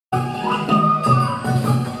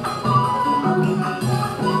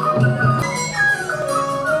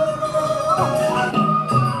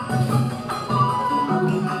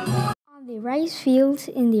rice fields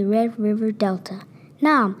in the Red River Delta.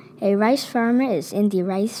 Nam, a rice farmer, is in the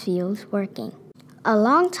rice fields working. A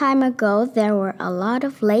long time ago, there were a lot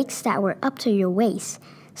of lakes that were up to your waist,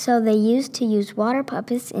 so they used to use water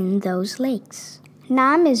puppets in those lakes.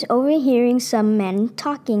 Nam is overhearing some men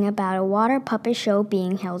talking about a water puppet show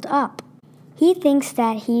being held up. He thinks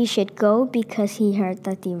that he should go because he heard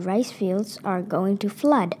that the rice fields are going to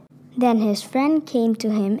flood. Then his friend came to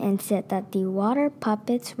him and said that the water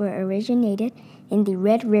puppets were originated in the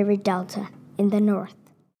Red River Delta in the north.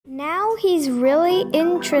 Now he's really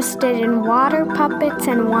interested in water puppets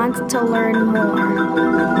and wants to learn more.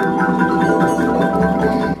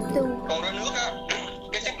 Còn rơi nước á,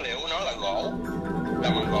 cái chất liệu của nó là gỗ,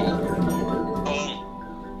 làm bằng gỗ. Thường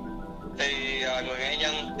thì người nghệ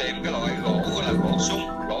nhân tìm cái loại gỗ gọi là gỗ sung,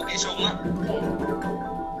 gỗ cây sung á,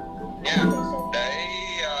 nha, để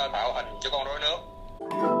tạo hình cho con rơi nước.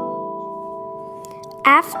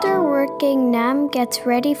 After working, Nam gets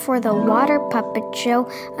ready for the water puppet show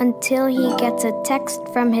until he gets a text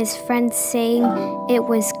from his friend saying it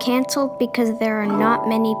was canceled because there are not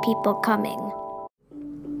many people coming.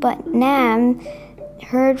 But Nam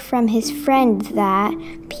heard from his friend that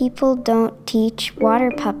people don't teach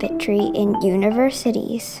water puppetry in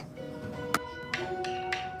universities.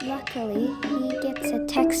 Luckily, he gets a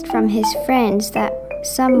text from his friends that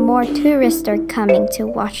some more tourists are coming to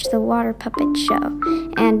watch the water puppet show,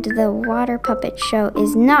 and the water puppet show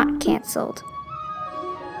is not canceled.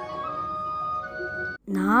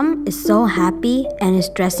 Nam is so happy and is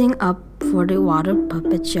dressing up for the water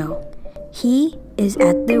puppet show. He is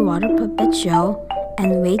at the water puppet show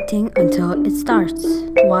and waiting until it starts.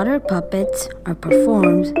 Water puppets are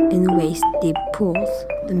performed in waist-deep pools.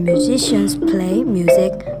 The musicians play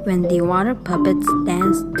music when the water puppets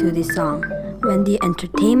dance to the song. When the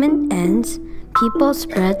entertainment ends, people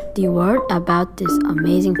spread the word about this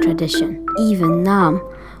amazing tradition. Even Nam,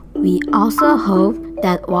 we also hope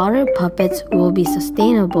that water puppets will be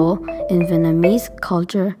sustainable in Vietnamese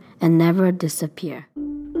culture and never disappear.